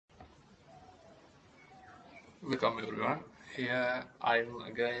Welcome everyone. Here I'm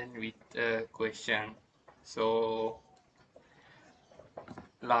again with a question. So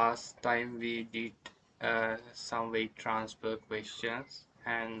last time we did some weight transfer questions,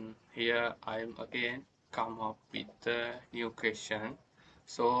 and here I'm again come up with a new question.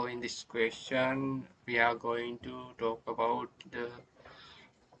 So in this question we are going to talk about the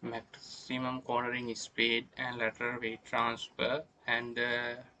maximum cornering speed and lateral weight transfer and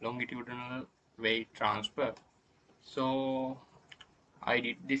the longitudinal weight transfer. So I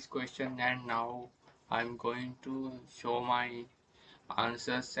did this question and now I'm going to show my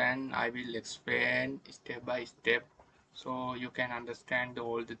answers and I will explain step by step so you can understand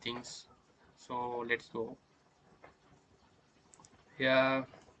all the things. So let's go. Here,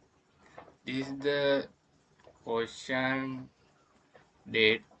 this is the question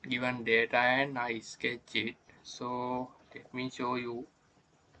date given data and I sketch it. So let me show you.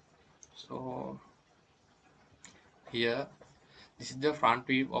 So here, this is the front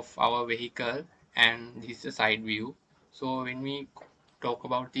view of our vehicle and this is the side view. So when we talk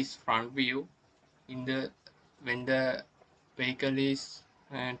about this front view, in the when the vehicle is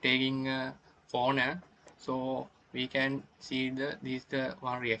taking a corner, so we can see this is the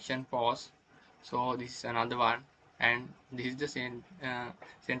one reaction force, so this is another one, and this is the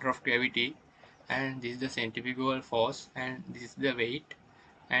center of gravity, and this is the centrifugal force, and this is the weight,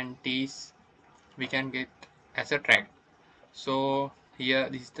 and this we can get as a track. So here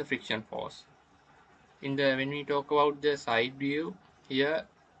this is the friction force. In the when we talk about the side view, here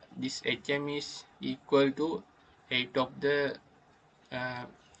this HM is equal to 8 of the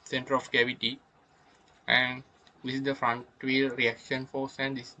center of gravity, and this is the front wheel reaction force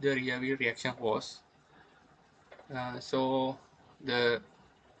and this is the rear wheel reaction force. So the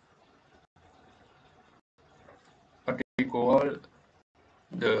what we call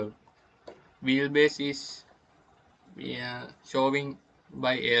the wheelbase is showing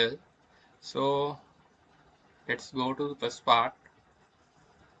by L. So let's go to the first part.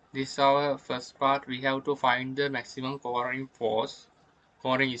 This is our first part. We have to find the maximum cornering force,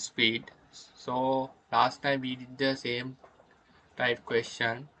 cornering speed. So last time we did the same type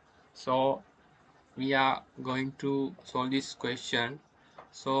question. So we are going to solve this question.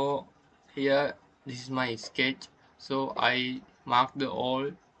 So here this is my sketch. So I mark the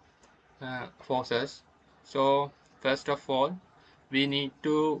all forces. So first of all, we need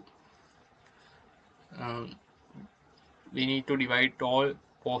to um, divide all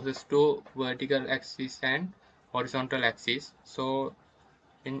forces to vertical axis and horizontal axis. So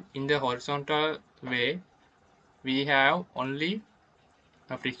in the horizontal way, we have only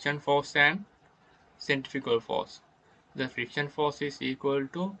a friction force and centrifugal force. The friction force is equal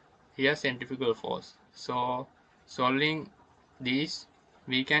to here centrifugal force. So solving these,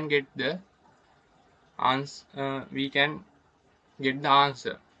 we can get the answer.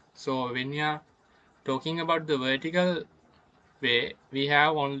 So when we are talking about the vertical way, we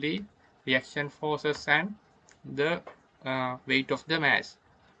have only reaction forces and the weight of the mass.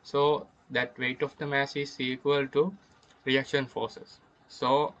 So that weight of the mass is equal to reaction forces.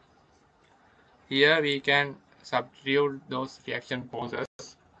 So here we can substitute those reaction forces.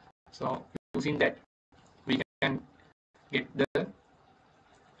 So using that, we can get the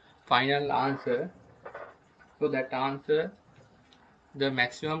final answer. So that answer, the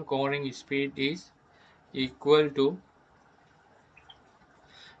maximum cornering speed is equal to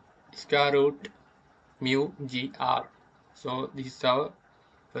square root mu gr. So this is our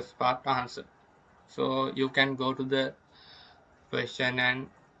first part answer. So you can go to the question and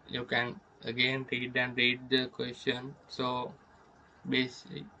you can again read the question. So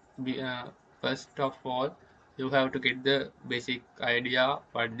basic, first of all, you have to get the basic idea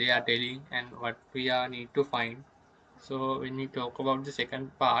what they are telling and what we are need to find. So when we talk about the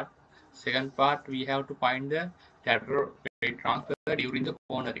second part we have to find the lateral weight transfer during the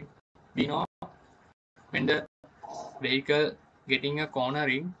cornering. We know when the vehicle getting a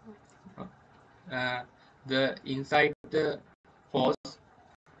cornering, uh, the force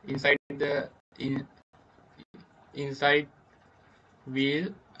inside the inside wheel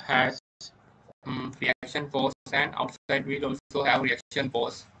has reaction force and outside wheel also have reaction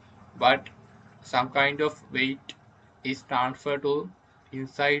force, but some kind of weight is transferred to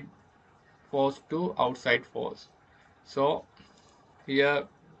inside force to outside force. So here,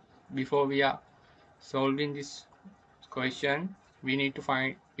 before we are solving this question, we need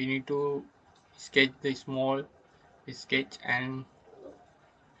to sketch the small sketch, and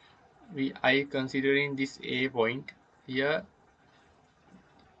I considering this A point here.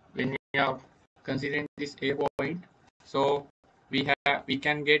 When we are considering this A point, so we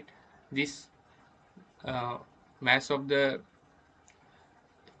can get this mass of the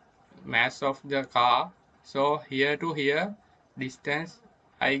car. So here to here distance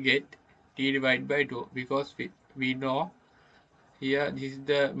I get t divided by 2, because we know here this is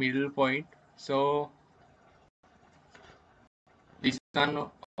the middle point. So this one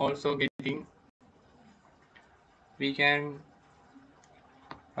also getting, we can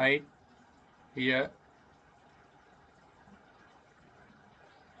write here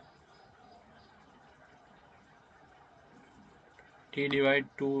t divided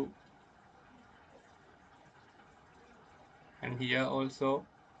 2, and here also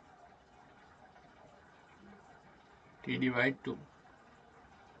t divided 2.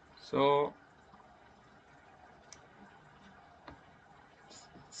 So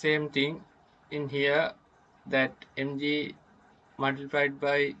same thing in here, that mg multiplied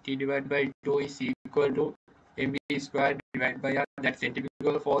by t divided by 2 is equal to mv squared divided by r, that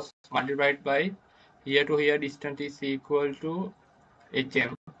centrifugal force multiplied by here to here distance is equal to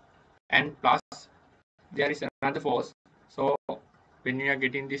hm, and plus there is another force. So when we are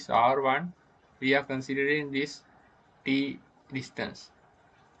getting this r1, we are considering this t distance.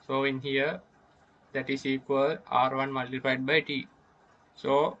 So in here that is equal r1 multiplied by t.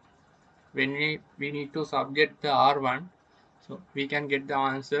 So when we need to subject the r1, so we can get the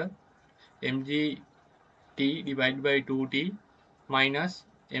answer mg t divided by 2t minus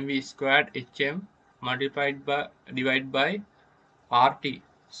mv squared hm multiplied by divided by rt.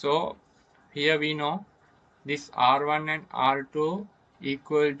 So here we know this r1 and r2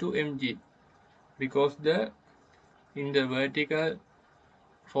 equal to mg, because in the vertical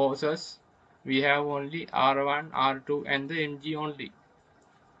forces we have only r1, r2 and the mg only.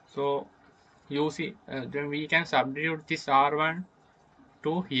 So then we can substitute this r1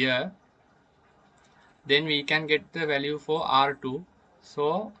 to here, then we can get the value for r2.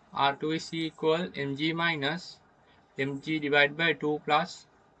 So r2 is equal mg minus mg divided by 2 plus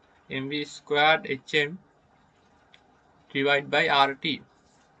mv squared hm divided by rt.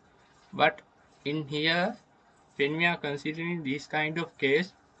 But in here, when we are considering this kind of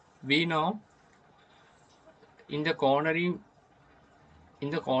case, we know in the cornering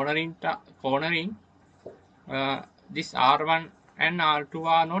this r1 and r2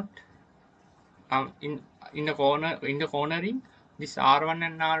 are not in the cornering, this r1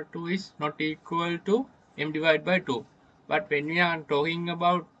 and r2 is not equal to m divided by 2. But when we are talking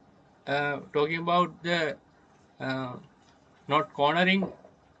about the not cornering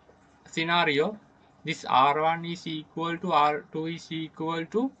scenario, this r1 is equal to r2 is equal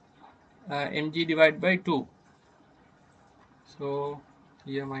to mg divided by 2. So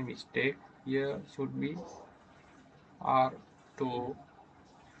here my mistake, here should be r2.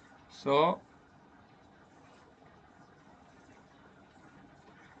 So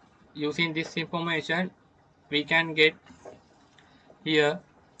using this information, we can get here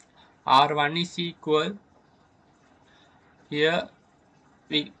r1 is equal, here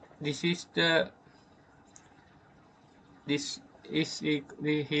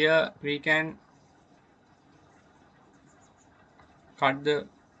here we can cut the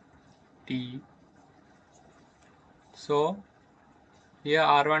t. So here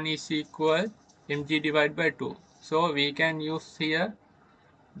r1 is equal mg divided by 2. So we can use here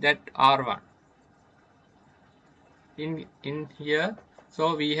that r1 in here.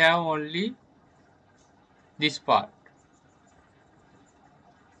 So we have only this part,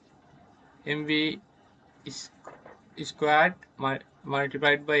 mv is squared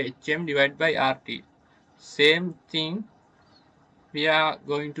multiplied by hm divided by rt. Same thing we are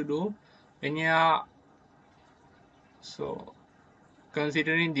going to do when we are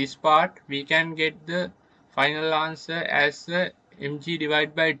considering this part. We can get the final answer as mg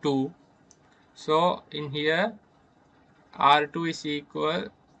divided by 2. So in here r2 is equal,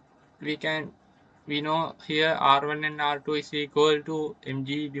 we know here r1 and r2 is equal to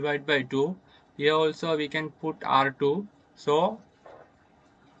mg divided by 2. Here also we can put r2, so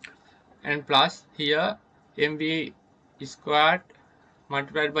and plus here mv squared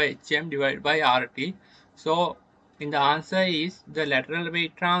multiplied by hm divided by rt. So in the answer is the lateral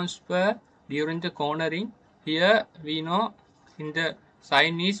weight transfer during the cornering. Here we know in the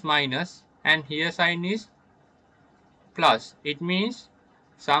sign is minus and here sign is plus. It means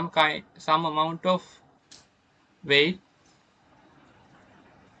some amount of weight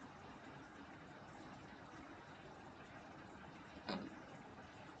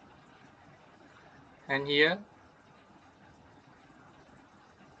and here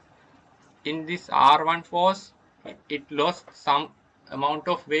in this r1 force it lost some amount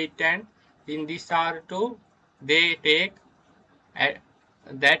of weight, and in this r2 they take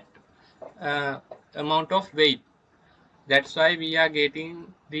that amount of weight. That's why we are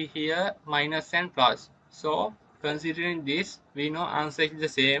getting the here minus and plus. So considering this, we know answer is the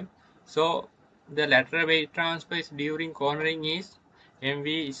same. So the lateral weight transfer during cornering is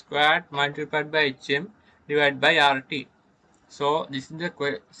mv squared multiplied by hm divided by rt. So this is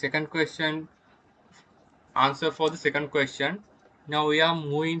the second question, answer for the second question. Now we are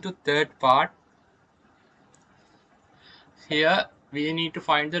moving to third part. Here we need to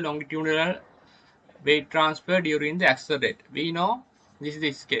find the longitudinal weight transfer during the accelerate. We know this is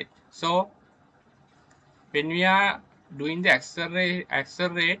the sketch. So when we are doing the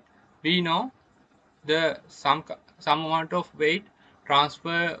accelerate, we know the some amount of weight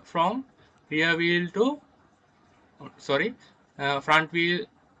transfer from rear wheel to front wheel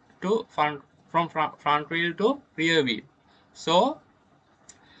to front wheel to rear wheel. So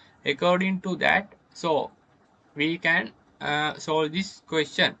according to that, so we can solve this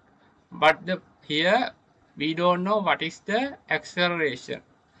question, but here we don't know what is the acceleration.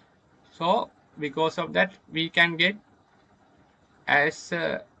 So because of that, we can get as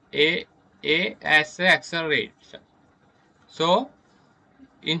a as a acceleration. So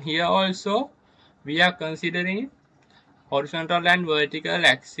in here also we are considering horizontal and vertical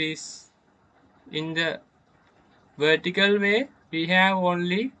axis. In the vertical way, we have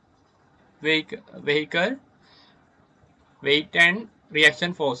only vehicle weight and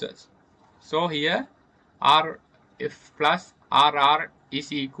reaction forces. So here Rf plus Rr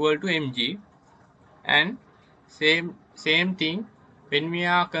is equal to mg, and same thing when we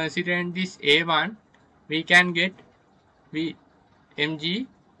are considering this A1, we can get v mg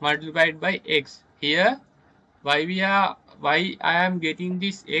multiplied by x. Here why I am getting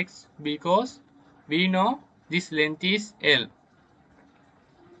this x, because we know this length is L,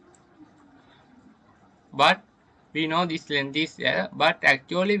 but we know this length is L, but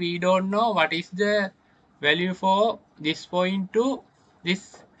actually we don't know what is the value for this point to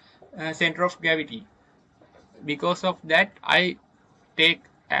this center of gravity. Because of that, I take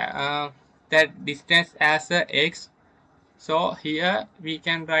that distance as a x. So here we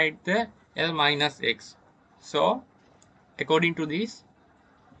can write the L minus x. So according to this,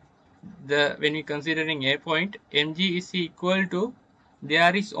 when we considering a point, mg is equal to,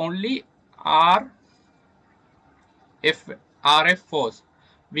 there is only r f rf force.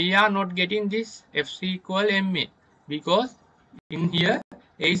 We are not getting this fc equal ma, because in here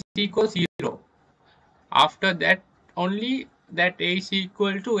a is equal 0. After that only that a is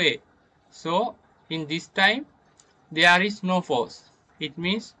equal to a. So in this time there is no force. It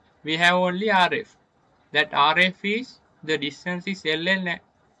means we have only rf. That rf is, the distance is L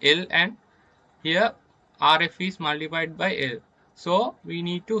and here rf is multiplied by L. So we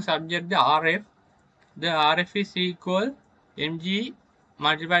need to subject the rf. The rf is equal mg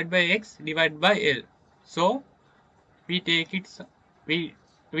multiplied by x divided by L. So we take it, we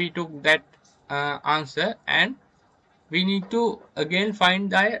took that answer, and we need to again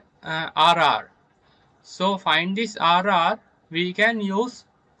find the RR. So find this RR, we can use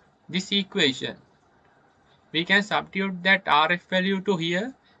this equation. We can substitute that RF value to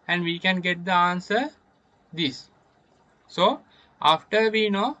here, and we can get the answer this. So after we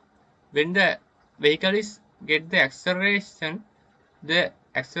know when the vehicle is get the acceleration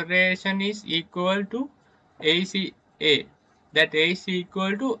is equal to AC A. That A is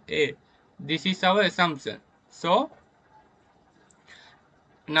equal to A. This is our assumption. So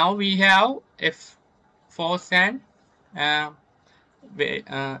now we have F force and mg,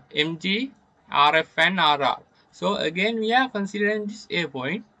 rf and rr. So again we are considering this A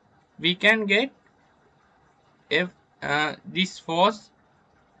point. We can get if this force,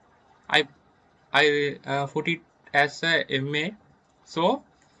 I put it as a ma. So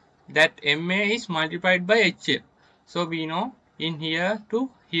that ma is multiplied by hm. So we know in here to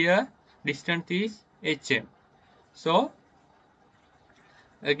here distance is hm. So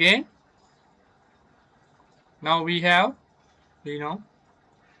again now we know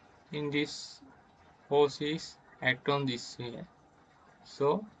in this force is act on this here.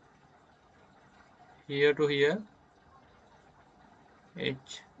 So here to here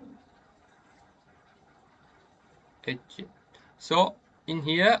h. So in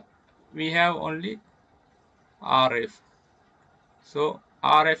here we have only rf. So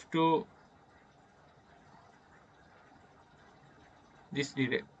rf to this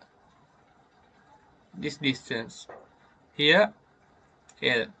distance here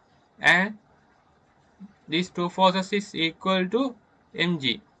L, and these two forces is equal to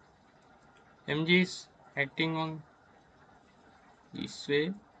mg. Mg is acting on this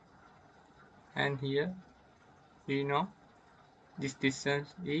way, and here we know this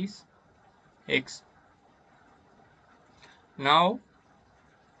distance is x. Now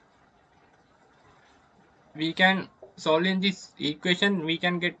we can solve in this equation, we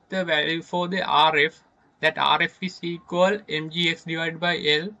can get the value for the RF. That RF is equal mgx divided by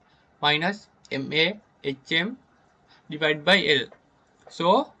L minus ma hm divided by L.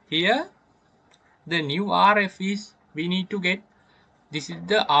 So here the new RF is, we need to get, this is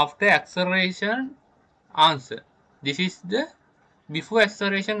the after acceleration answer, this is the before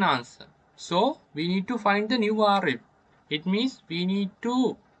acceleration answer. So we need to find the new RF. It means we need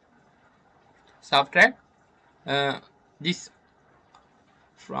to subtract this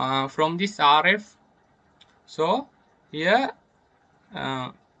from this RF. So here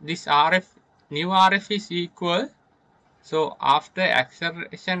this RF, new RF is equal, so after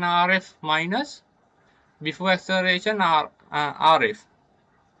acceleration RF minus before acceleration RF,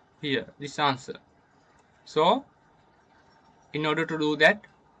 here this answer. So in order to do that,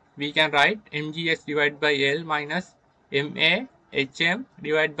 we can write mgx divided by L minus ma hm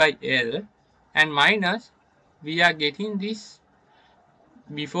divided by L, and minus, we are getting this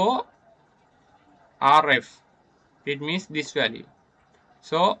before RF, it means this value.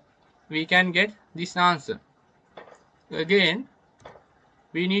 So we can get this answer. Again,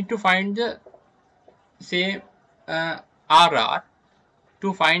 we need to find the same RR.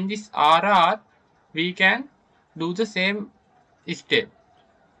 To find this RR, we can do the same step.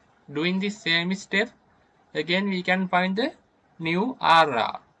 Doing this same step, again we can find the new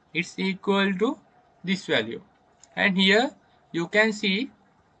RR. It's equal to this value. And here you can see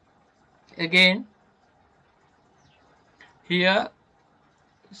again, here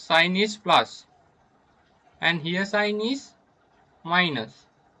sign is plus and here sign is minus,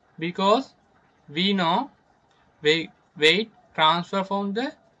 because we know weight transfer from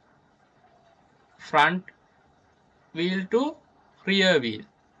the front wheel to rear wheel.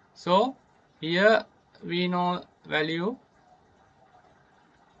 So here we know value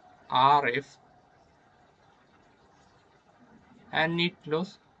RF and it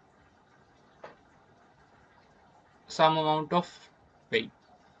loss some amount of weight,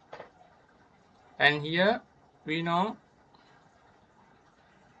 and here we know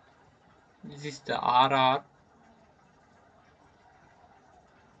this is the RR.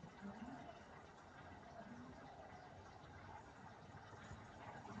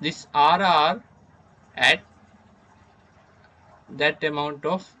 This RR at that amount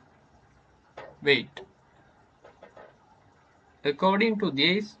of weight. According to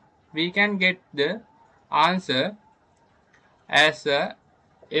this, we can get the answer as a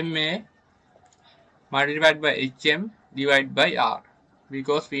ma multiplied by hm divided by R,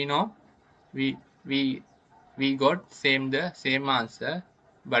 because we know we got the same answer,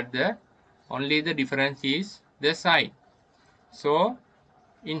 but the only the difference is the sign. So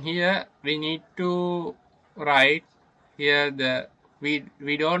in here we need to write here the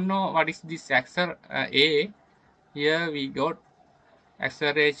we don't know what is this A. Here we got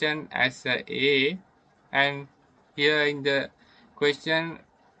acceleration as A, and here in the question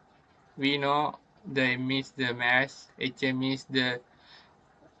we know the m is the mass, hm is the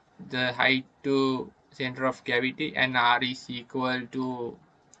height to center of gravity, and R is equal to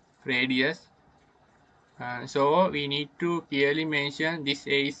radius. So we need to clearly mention this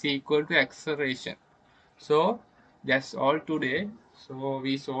A is equal to acceleration. So that's all today. So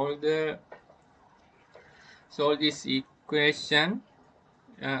we solve this equation.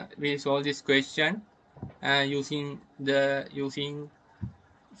 We solve this question using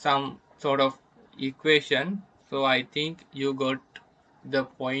some sort of equation. So I think you got the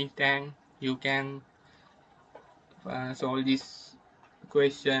point, and you can solve this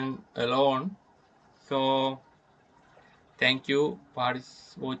question alone. So thank you for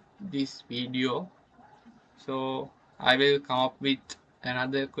this video. So I will come up with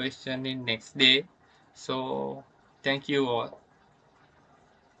another question in next day. So thank you all.